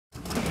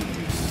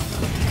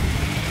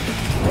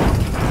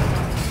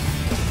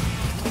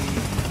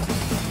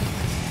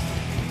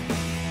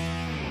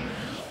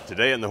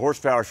Today in the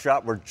horsepower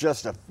shop, we're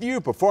just a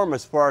few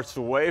performance parts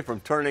away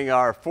from turning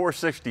our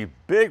 460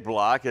 big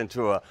block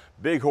into a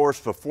big horse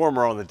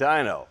performer on the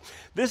dyno.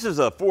 This is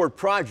a Ford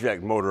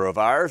project motor of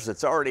ours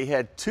that's already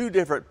had two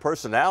different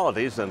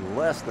personalities in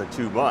less than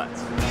 2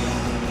 months.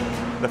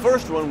 The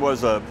first one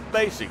was a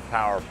basic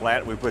power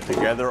plant we put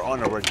together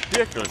on a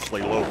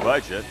ridiculously low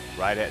budget,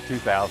 right at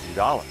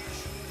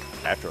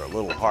 $2,000. After a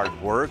little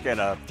hard work and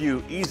a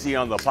few easy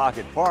on the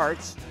pocket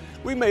parts,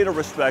 we made a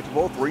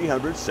respectable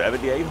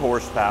 378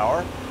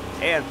 horsepower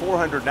and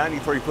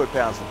 493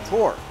 foot-pounds of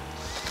torque.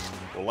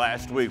 Well,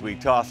 last week we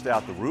tossed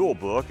out the rule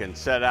book and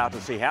set out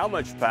to see how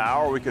much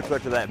power we could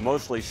put to that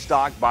mostly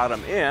stock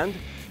bottom end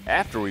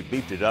after we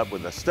beefed it up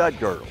with a stud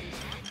girdle.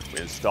 We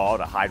installed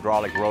a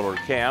hydraulic roller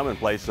cam in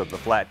place of the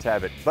flat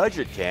tabbet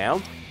budget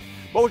cam,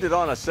 bolted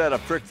on a set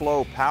of trick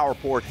flow power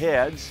port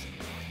heads,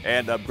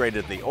 and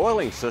upgraded the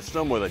oiling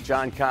system with a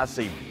John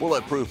Cossie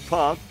bulletproof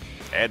pump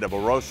and a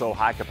Barroso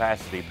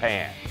high-capacity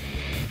pan.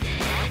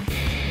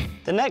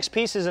 The next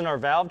pieces in our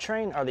valve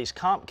train are these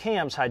Comp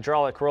Cams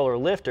hydraulic roller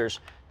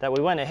lifters that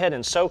we went ahead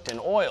and soaked in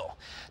oil.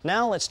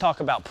 Now let's talk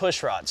about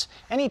push rods.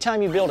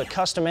 Anytime you build a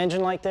custom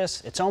engine like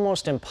this, it's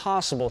almost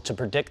impossible to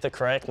predict the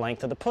correct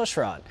length of the push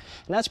rod.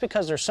 And that's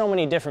because there's so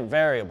many different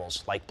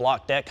variables, like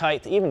block deck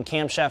height, even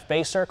camshaft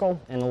base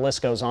circle, and the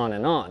list goes on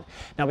and on.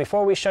 Now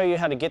before we show you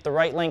how to get the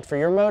right length for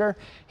your motor,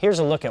 here's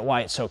a look at why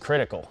it's so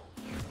critical.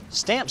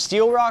 Stamped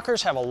steel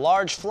rockers have a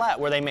large flat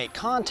where they make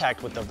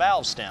contact with the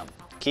valve stem,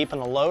 keeping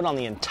the load on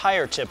the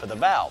entire tip of the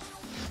valve.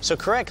 So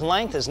correct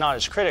length is not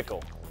as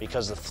critical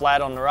because the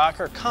flat on the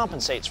rocker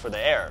compensates for the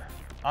error.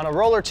 On a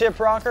roller tip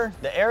rocker,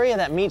 the area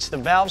that meets the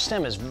valve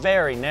stem is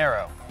very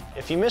narrow.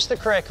 If you miss the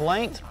correct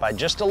length by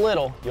just a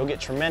little, you'll get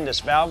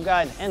tremendous valve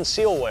guide and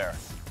seal wear.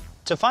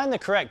 To find the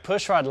correct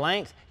pushrod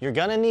length, you're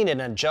gonna need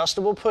an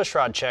adjustable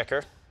pushrod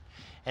checker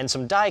and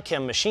some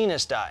die-chem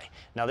machinist die.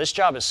 Now this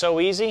job is so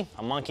easy,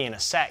 a monkey in a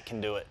sack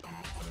can do it.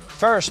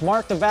 First,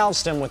 mark the valve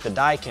stem with the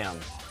die-chem.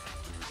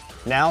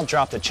 Now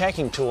drop the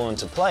checking tool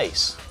into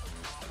place.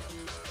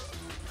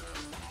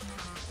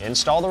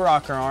 Install the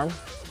rocker arm,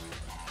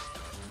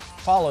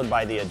 followed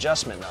by the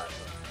adjustment nut.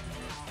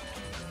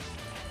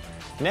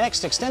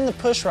 Next, extend the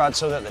pushrod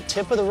so that the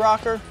tip of the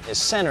rocker is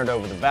centered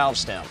over the valve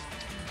stem.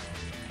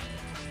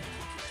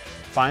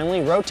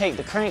 Finally, rotate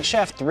the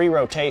crankshaft 3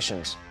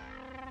 rotations.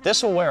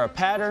 This will wear a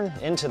pattern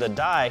into the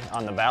die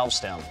on the valve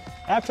stem.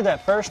 After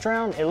that first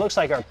round, it looks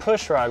like our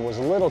pushrod was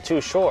a little too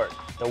short.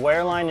 The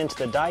wear line into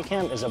the die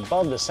cam is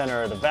above the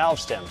center of the valve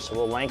stem, so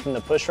we'll lengthen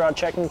the pushrod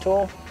checking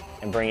tool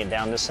and bring it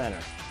down to center.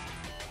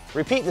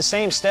 Repeat the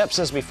same steps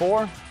as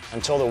before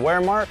until the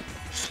wear mark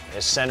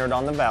is centered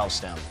on the valve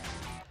stem.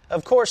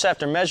 Of course,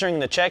 after measuring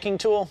the checking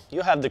tool,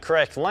 you'll have the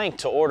correct length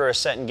to order a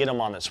set and get them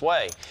on its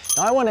way.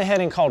 Now I went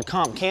ahead and called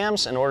Comp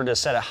Cams in order to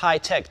set a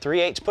high-tech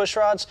 3/8 push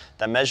rods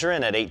that measure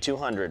in at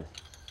 8/200.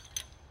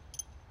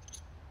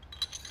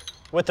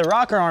 With the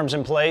rocker arms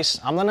in place,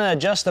 I'm going to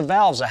adjust the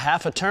valves a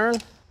half a turn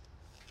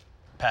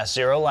past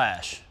 0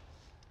 lash.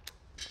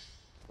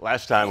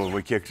 Last time when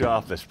we kicked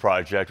off this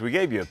project, we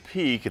gave you a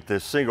peek at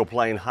this single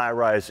plane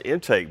high-rise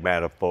intake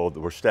manifold that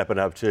we're stepping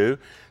up to.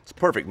 It's a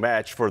perfect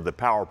match for the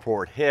power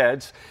port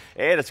heads,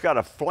 and it's got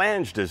a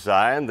flange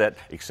design that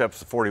accepts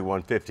the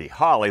 4150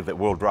 Holley that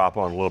we'll drop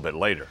on a little bit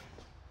later.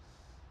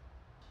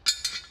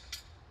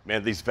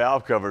 Man, these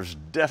valve covers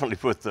definitely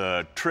put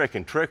the trick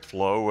in trick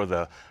flow with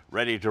a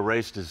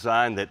ready-to-race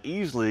design that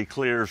easily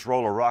clears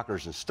roller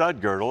rockers and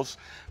stud girdles.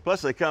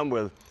 Plus, they come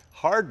with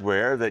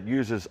hardware that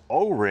uses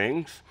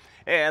O-rings,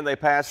 and they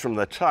pass from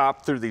the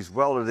top through these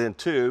welded-in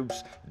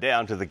tubes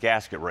down to the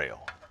gasket rail.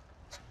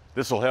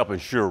 This will help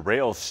ensure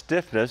rail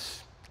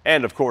stiffness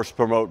and, of course,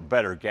 promote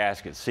better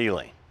gasket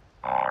sealing.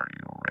 Are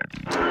you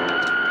ready?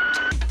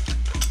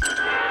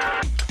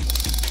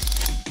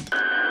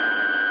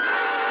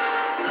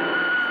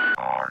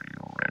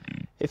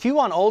 If you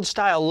want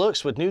old-style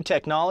looks with new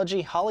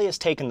technology, Holley has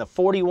taken the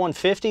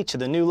 4150 to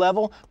the new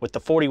level with the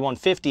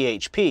 4150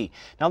 HP.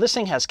 Now this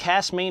thing has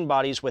cast main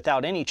bodies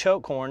without any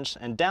choke horns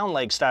and down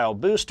leg style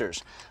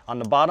boosters. On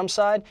the bottom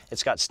side,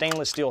 it's got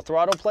stainless steel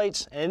throttle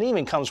plates, and it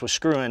even comes with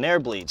screw-in air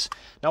bleeds.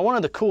 Now one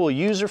of the cool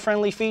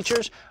user-friendly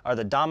features are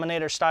the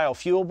Dominator style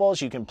fuel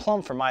bowls you can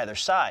plumb from either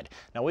side.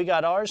 Now we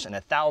got ours in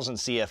 1000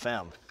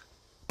 CFM.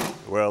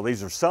 Well,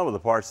 these are some of the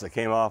parts that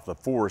came off the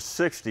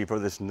 460 for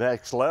this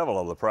next level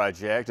of the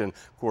project, and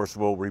of course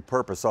we'll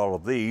repurpose all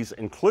of these,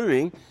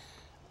 including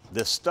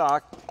the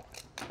stock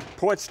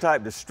points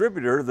type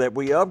distributor that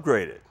we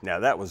upgraded. Now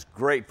that was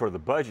great for the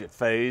budget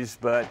phase,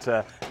 but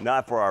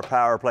not for our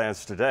power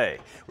plants today.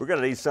 We're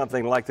going to need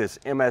something like this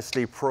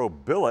MSD Pro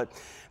billet.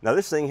 Now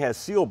this thing has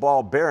seal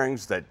ball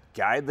bearings that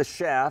guide the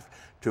shaft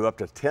to up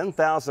to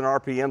 10,000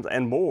 RPMs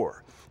and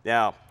more.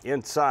 Now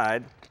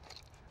inside,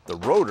 the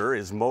rotor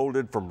is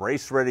molded from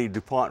race-ready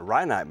DuPont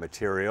Rhinite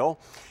material.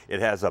 It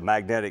has a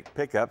magnetic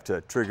pickup to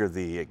trigger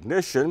the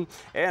ignition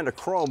and a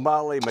chrome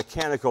moly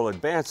mechanical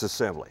advance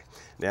assembly.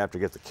 Now, after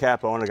I get the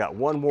cap on, I got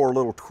one more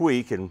little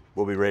tweak and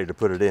we'll be ready to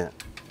put it in.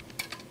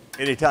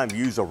 Anytime you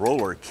use a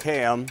roller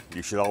cam,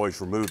 you should always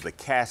remove the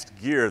cast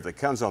gear that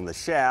comes on the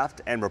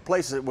shaft and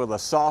replace it with a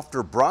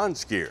softer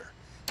bronze gear.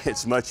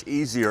 It's much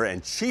easier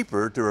and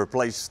cheaper to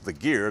replace the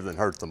gear than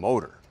hurt the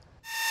motor.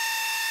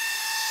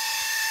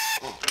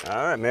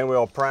 All right, man, we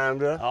all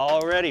primed up?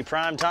 Already,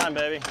 prime time,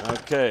 baby.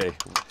 Okay,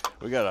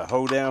 we got a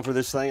hoe down for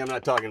this thing. I'm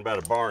not talking about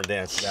a barn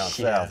dance down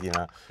south, you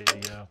know. There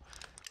you go.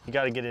 You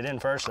got to get it in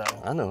first,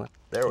 though. I know it.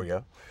 There we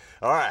go.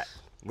 All right,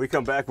 we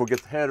come back, we'll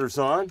get the headers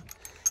on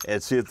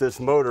and see if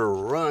this motor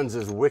runs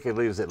as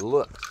wickedly as it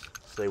looks.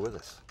 Stay with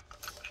us.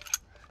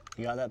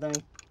 You got that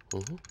thing?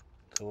 Mm-hmm.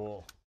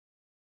 Cool.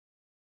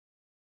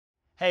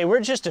 Hey, we're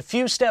just a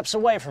few steps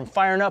away from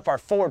firing up our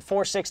Ford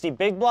 460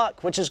 big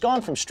block, which has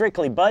gone from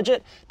strictly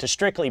budget to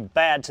strictly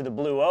bad to the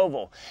blue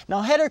oval.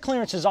 Now, header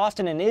clearance is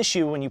often an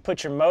issue when you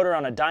put your motor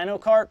on a dyno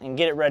cart and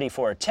get it ready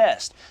for a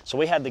test. So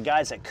we had the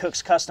guys at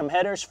Cook's Custom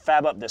Headers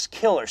fab up this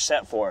killer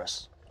set for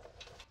us.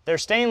 They're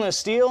stainless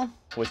steel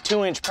with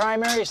 2-inch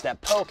primaries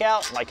that poke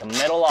out like a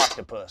metal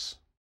octopus.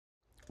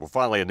 Well,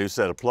 finally, a new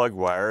set of plug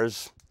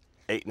wires.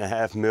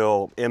 8.5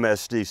 mil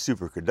MSD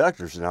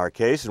superconductors in our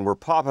case, and we're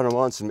popping them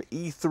on some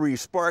E3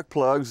 spark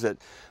plugs that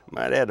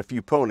might add a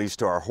few ponies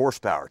to our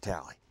horsepower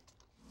tally.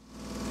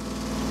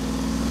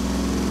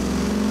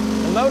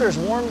 The motor's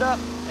warmed up,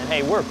 and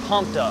hey, we're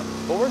pumped up,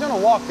 but we're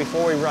gonna walk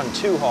before we run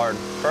too hard.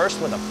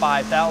 First with a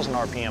 5,000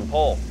 RPM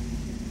pull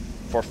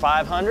for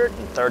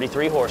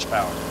 533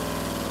 horsepower.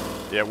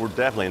 Yeah, we're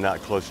definitely not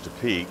close to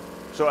peak.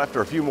 So after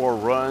a few more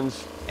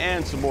runs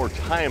and some more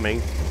timing,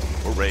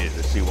 we're ready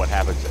to see what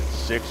happens at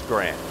 6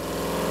 grand.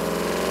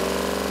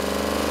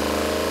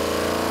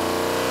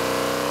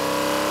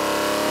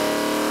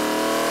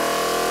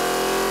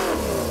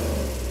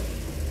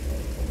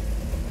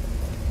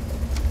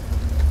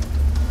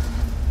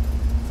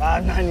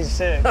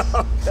 $596.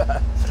 Oh,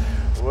 God.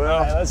 Well, all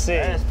right, let's see.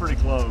 That's pretty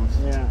close.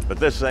 Yeah. But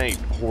this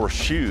ain't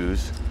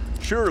horseshoes.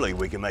 Surely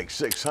we can make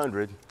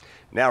 600.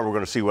 Now we're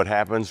going to see what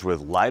happens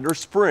with lighter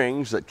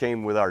springs that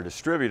came with our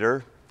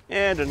distributor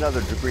and another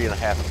 1.5 degrees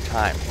of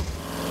timing.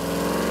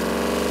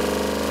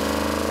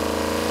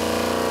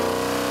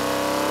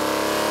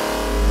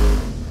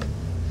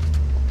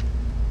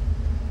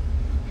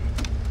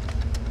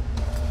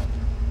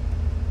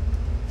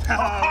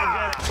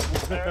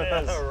 There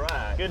it is. All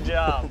right. Good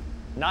job.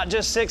 Not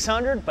just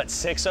 600, but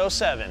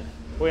 607.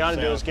 What we ought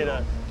to do is get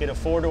a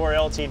 4-door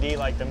LTD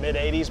like the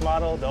mid-80s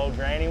model, the old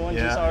granny ones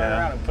you saw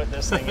around, and put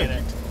this thing in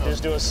it.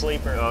 Just do a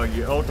sleeper. Oh,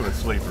 your ultimate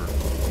sleeper.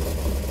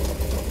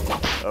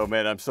 Oh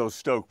man, I'm so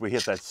stoked we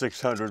hit that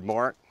 600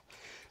 mark.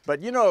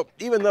 But you know,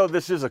 even though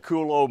this is a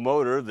cool old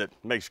motor that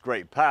makes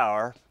great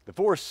power, the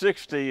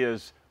 460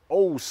 is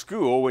old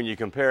school when you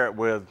compare it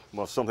with,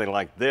 well, something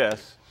like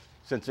this.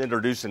 Since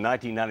introduced in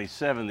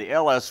 1997, the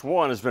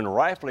LS1 has been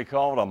rightfully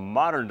called a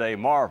modern-day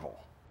marvel.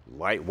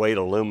 Lightweight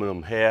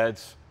aluminum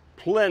heads,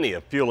 plenty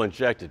of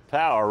fuel-injected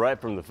power right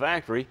from the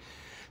factory.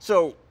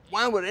 So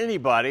why would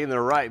anybody in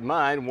their right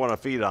mind want to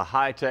feed a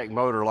high-tech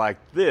motor like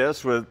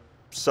this with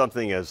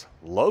something as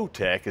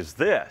low-tech as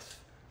this?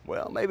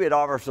 Well, maybe it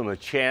offers them a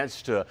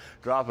chance to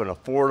drop an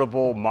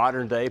affordable,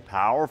 modern-day,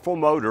 powerful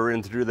motor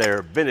into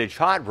their vintage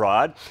hot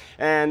rod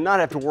and not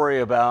have to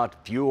worry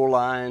about fuel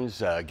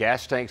lines,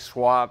 gas tank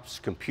swaps,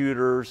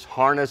 computers,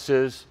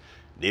 harnesses.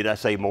 Need I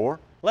say more?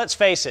 Let's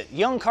face it,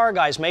 young car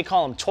guys may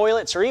call them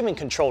toilets or even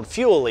controlled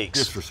fuel leaks.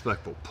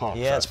 Disrespectful pumps.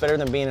 Yeah, it's better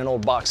than being an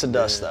old box of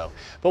dust, though.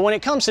 But when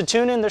it comes to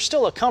tuning, there's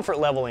still a comfort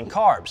level in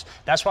carbs.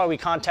 That's why we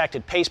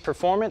contacted Pace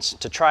Performance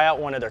to try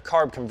out one of their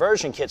carb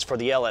conversion kits for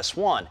the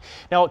LS1.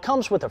 Now, it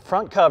comes with a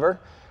front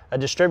cover, a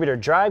distributor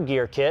drive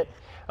gear kit,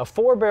 a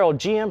 4-barrel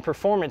GM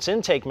Performance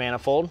intake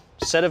manifold,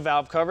 set of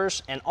valve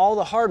covers, and all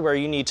the hardware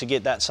you need to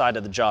get that side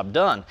of the job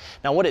done.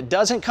 Now, what it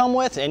doesn't come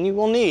with, and you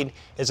will need,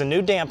 is a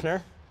new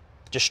dampener,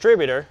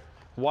 distributor,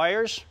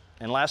 wires,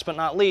 and last but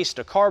not least,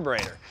 a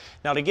carburetor.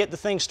 Now to get the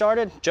thing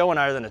started, Joe and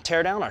I are going to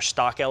tear down our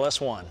stock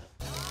LS1.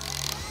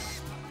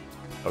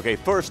 Okay,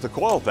 first the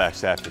coil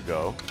packs have to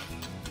go,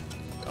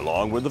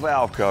 along with the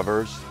valve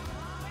covers.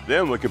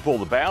 Then we can pull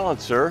the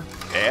balancer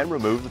and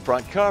remove the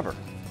front cover.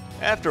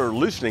 After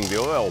loosening the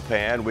oil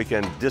pan, we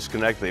can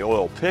disconnect the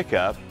oil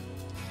pickup.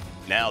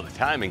 Now the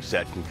timing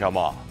set can come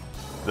off.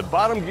 The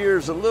bottom gear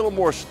is a little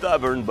more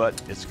stubborn, but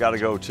it's got to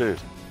go too.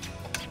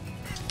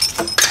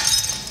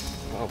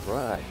 All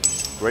right,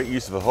 great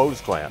use of a hose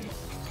clamp.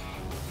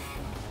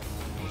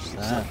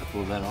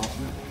 Pull that off.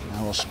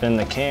 Now we'll spin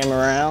the cam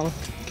around,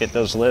 get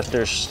those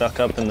lifters stuck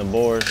up in the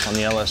boards. On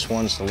the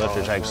LS1s, the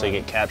lifters actually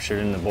get captured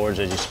in the boards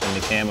as you spin the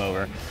cam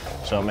over,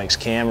 so it makes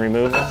cam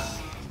removal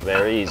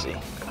very easy.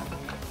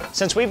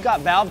 Since we've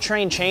got valve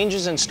train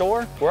changes in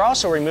store, we're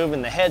also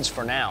removing the heads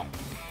for now.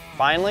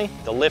 Finally,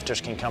 the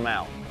lifters can come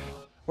out.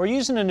 We're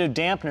using a new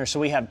dampener so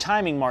we have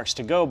timing marks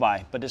to go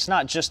by, but it's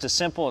not just as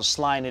simple as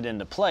sliding it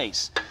into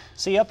place.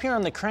 See, up here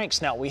on the crank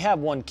snout we have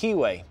one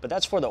keyway, but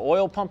that's for the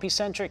oil pump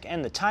eccentric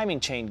and the timing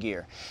chain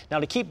gear. Now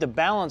to keep the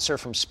balancer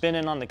from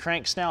spinning on the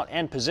crank snout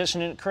and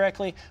positioning it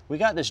correctly, we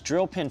got this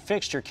drill pin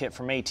fixture kit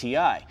from ATI.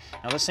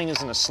 Now this thing is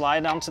going to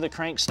slide onto the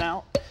crank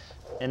snout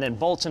and then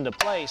bolts into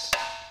place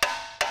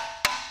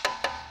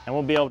and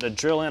we'll be able to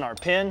drill in our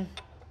pin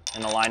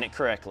and align it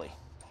correctly.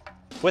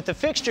 With the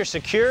fixture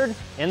secured,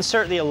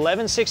 insert the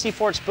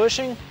 11/64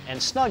 bushing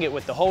and snug it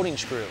with the holding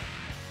screw.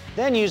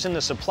 Then, using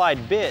the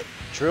supplied bit,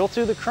 drill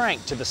through the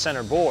crank to the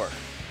center bore.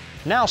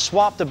 Now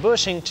swap the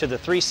bushing to the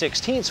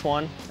 3/16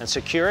 one and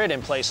secure it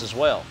in place as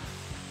well.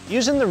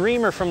 Using the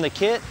reamer from the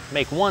kit,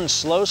 make one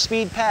slow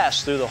speed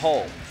pass through the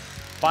hole.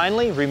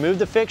 Finally, remove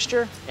the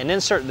fixture and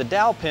insert the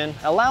dowel pin,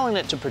 allowing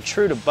it to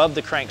protrude above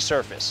the crank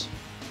surface.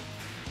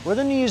 We're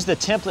going to use the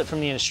template from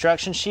the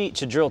instruction sheet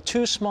to drill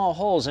 2 small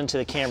holes into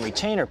the cam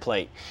retainer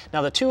plate.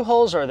 Now the 2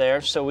 holes are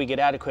there so we get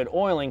adequate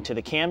oiling to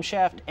the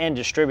camshaft and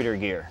distributor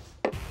gear.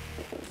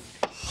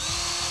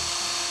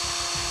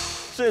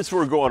 Since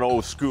we're going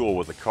old school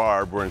with the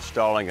carb, we're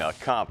installing a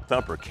comp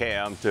thumper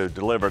cam to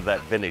deliver that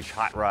vintage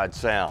hot rod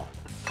sound.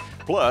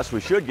 Plus, we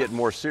should get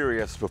more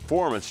serious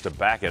performance to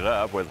back it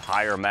up with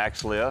higher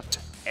max lift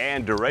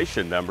and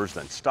duration numbers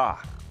than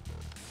stock.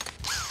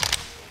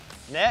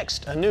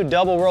 Next, a new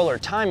double roller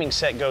timing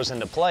set goes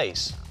into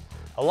place,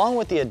 along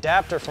with the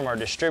adapter from our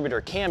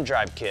distributor cam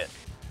drive kit,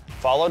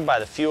 followed by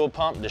the fuel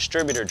pump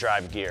distributor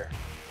drive gear.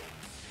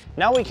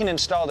 Now we can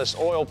install this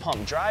oil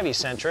pump drive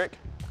eccentric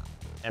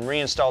and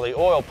reinstall the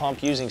oil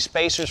pump using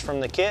spacers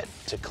from the kit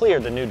to clear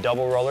the new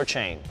double roller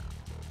chain.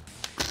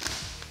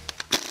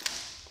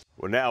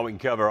 Well, now we can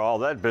cover all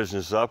that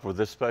business up with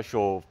this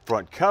special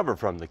front cover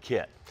from the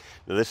kit.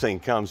 Now, this thing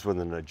comes with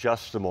an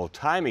adjustable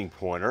timing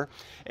pointer,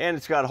 and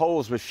it's got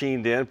holes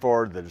machined in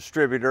for the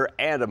distributor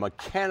and a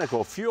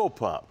mechanical fuel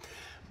pump.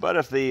 But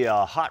if the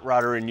hot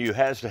rodder in you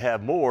has to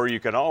have more, you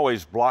can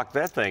always block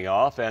that thing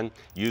off and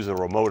use a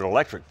remote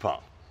electric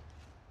pump.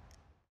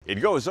 It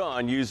goes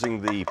on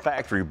using the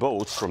factory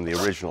bolts from the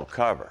original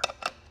cover.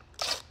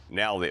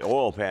 Now the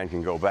oil pan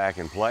can go back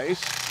in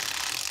place,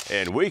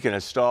 and we can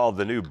install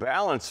the new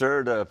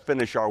balancer to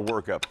finish our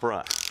work up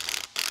front.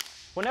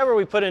 Whenever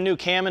we put a new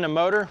cam in a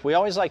motor, we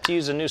always like to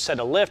use a new set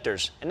of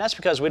lifters, and that's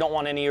because we don't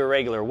want any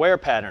irregular wear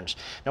patterns.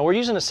 Now we're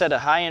using a set of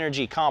high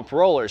energy comp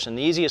rollers, and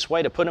the easiest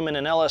way to put them in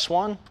an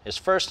LS1 is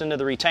first into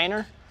the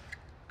retainer,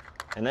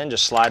 and then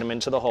just slide them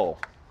into the hole.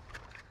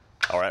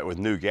 All right, with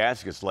new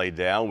gaskets laid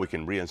down, we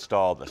can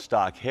reinstall the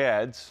stock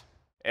heads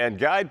and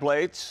guide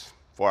plates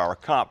for our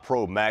Comp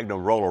Pro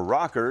Magnum roller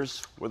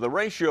rockers with a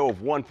ratio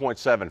of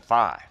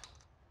 1.75.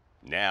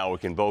 Now we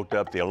can bolt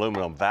up the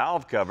aluminum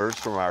valve covers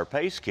from our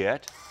pace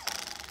kit.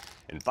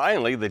 And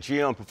finally, the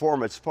GM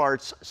Performance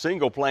Parts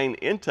single plane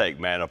intake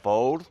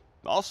manifold,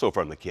 also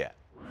from the kit.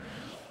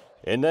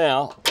 And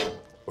now,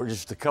 we're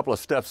just a couple of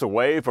steps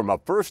away from our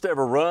first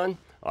ever run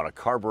on a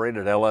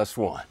carbureted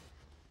LS1.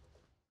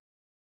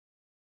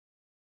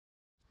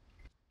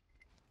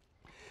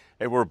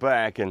 Hey, we're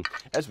back, and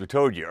as we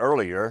told you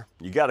earlier,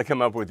 you got to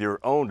come up with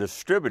your own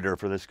distributor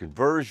for this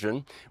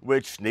conversion,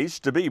 which needs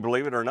to be,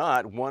 believe it or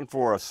not, one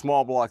for a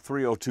small block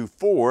 302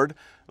 Ford,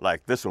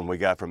 like this one we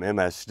got from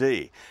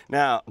MSD.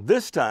 Now,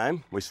 this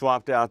time, we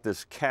swapped out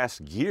this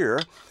cast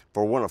gear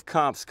for one of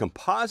Comp's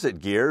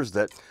composite gears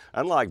that,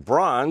 unlike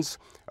bronze,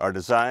 are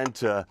designed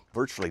to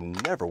virtually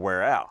never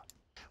wear out.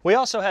 We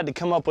also had to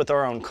come up with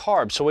our own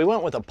carb, so we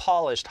went with a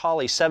polished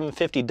Holley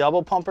 750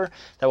 double pumper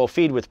that will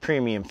feed with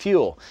premium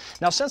fuel.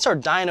 Now, since our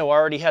dyno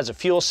already has a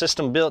fuel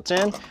system built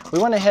in, we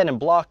went ahead and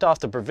blocked off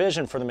the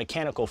provision for the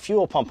mechanical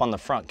fuel pump on the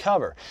front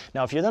cover.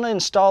 Now, if you're going to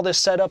install this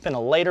setup in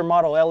a later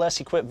model LS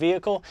equipped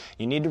vehicle,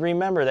 you need to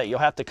remember that you'll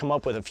have to come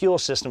up with a fuel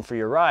system for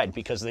your ride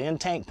because the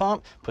in-tank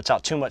pump puts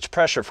out too much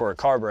pressure for a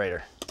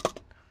carburetor.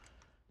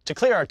 To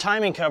clear our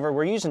timing cover,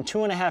 we're using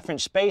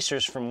 2.5-inch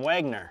spacers from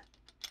Wagner,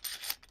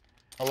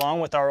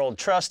 along with our old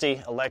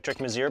trusty electric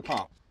Mazier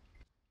pump.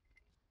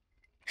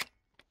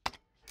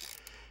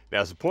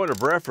 Now, as a point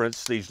of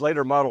reference, these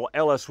later model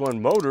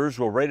LS1 motors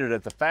were rated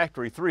at the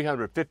factory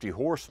 350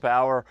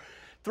 horsepower,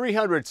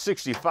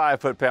 365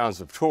 foot-pounds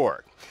of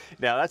torque.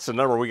 Now, that's the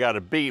number we got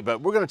to beat,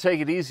 but we're going to take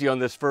it easy on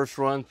this first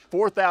run,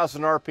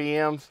 4,000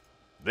 RPMs,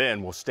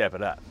 then we'll step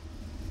it up.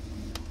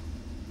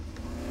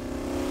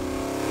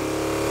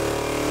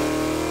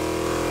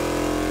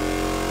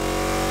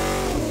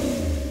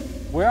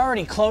 We're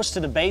already close to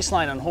the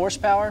baseline on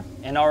horsepower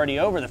and already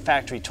over the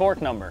factory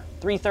torque number,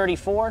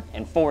 334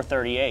 and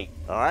 438.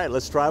 All right,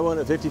 let's try one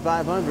at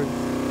 5,500.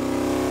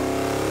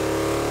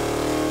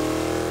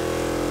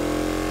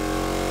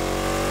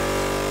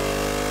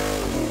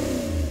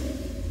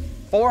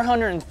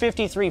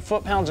 453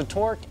 foot-pounds of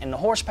torque, and the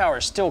horsepower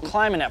is still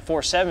climbing at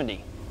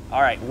 470.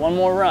 All right, one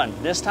more run,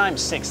 this time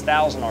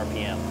 6,000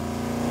 RPM.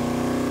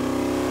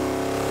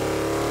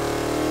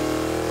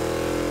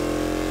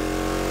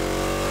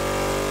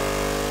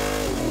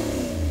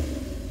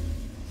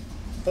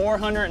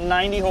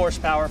 490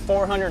 horsepower,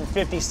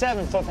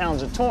 457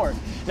 foot-pounds of torque.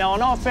 Now,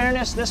 in all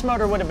fairness, this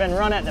motor would have been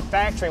run at the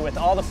factory with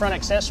all the front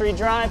accessory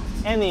drive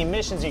and the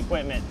emissions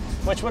equipment,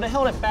 which would have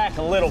held it back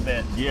a little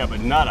bit. Yeah,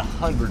 but not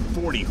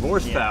 140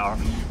 horsepower.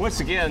 Yeah.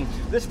 Once again,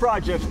 this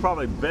project's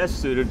probably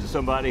best suited to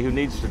somebody who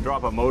needs to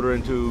drop a motor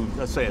into,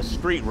 let's say, a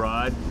street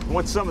ride,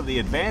 wants some of the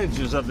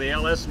advantages of the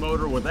LS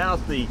motor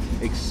without the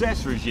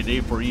accessories you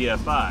need for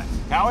EFI.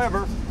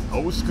 However,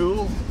 Old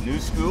school, new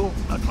school,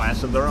 a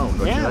class of their own,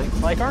 don't you Yeah,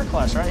 think? like our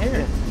class right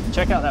here.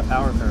 Check out that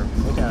power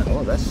curve. Look at it.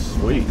 Oh, that's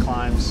sweet. It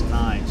climbs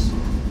nice.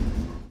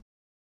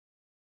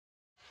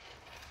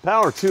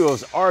 Power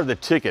tools are the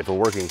ticket for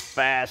working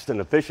fast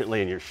and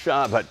efficiently in your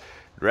shop, but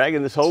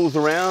dragging this hose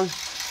around,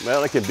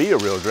 well, it can be a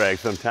real drag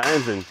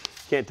sometimes, and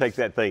can't take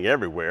that thing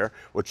everywhere.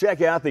 Well,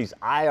 check out these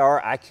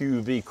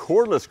IR-IQV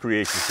cordless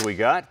creations we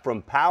got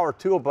from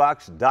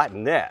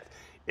PowerToolbox.net.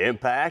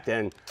 Impact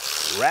and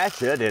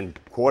ratchet in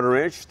 1/4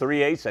 inch,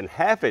 3/8, and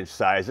 1/2 inch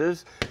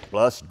sizes,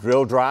 plus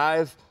drill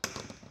drive,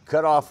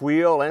 cut-off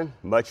wheel, and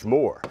much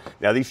more.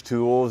 Now, these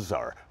tools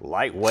are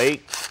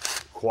lightweight,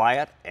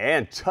 quiet,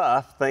 and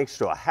tough thanks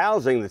to a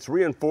housing that's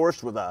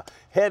reinforced with a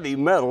heavy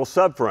metal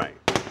subframe.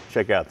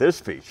 Check out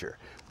this feature.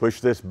 Push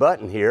this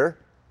button here,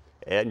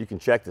 and you can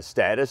check the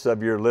status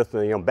of your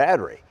lithium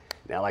battery.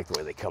 Now, I like the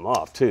way they come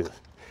off, too.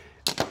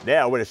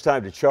 Now, when it's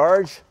time to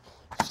charge,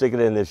 stick it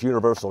in this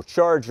universal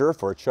charger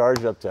for a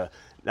charge up to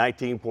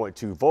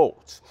 19.2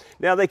 volts.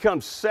 Now, they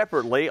come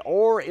separately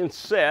or in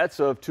sets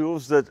of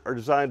tools that are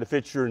designed to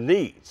fit your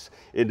needs.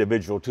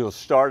 Individual tools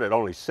start at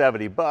only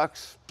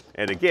 $70,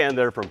 and again,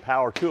 they're from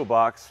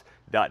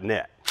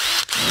PowerToolbox.net.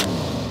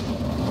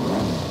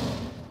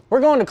 We're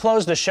going to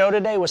close the show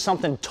today with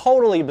something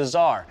totally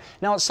bizarre.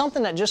 Now, it's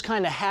something that just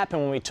kind of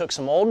happened when we took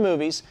some old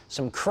movies,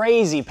 some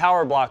crazy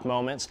power block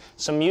moments,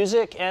 some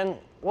music, and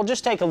we'll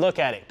just take a look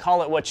at it.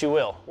 Call it what you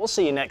will. We'll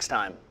see you next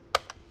time.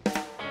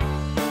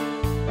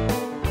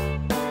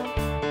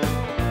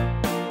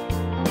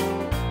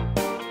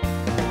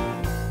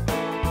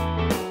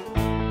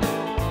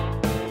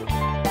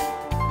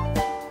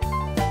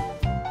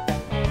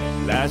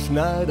 Last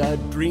night I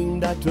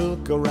dreamed I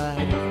took a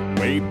ride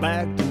way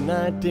back to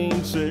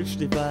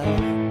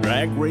 1965,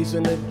 drag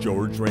racing at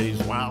George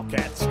Ray's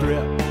Wildcat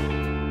Strip.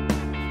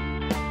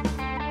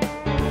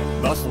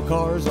 Muscle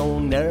cars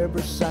on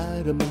every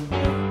side of me,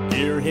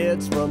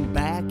 gearheads from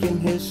back in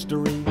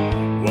history.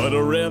 What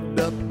a revved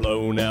up,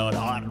 blown out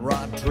hot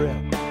rod trip.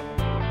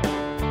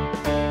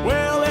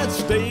 Well, let's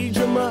stage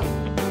 'em up,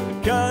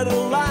 cut a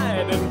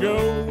line and go.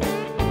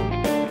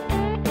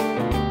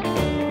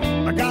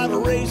 I got a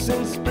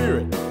racing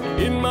spirit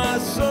in my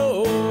soul.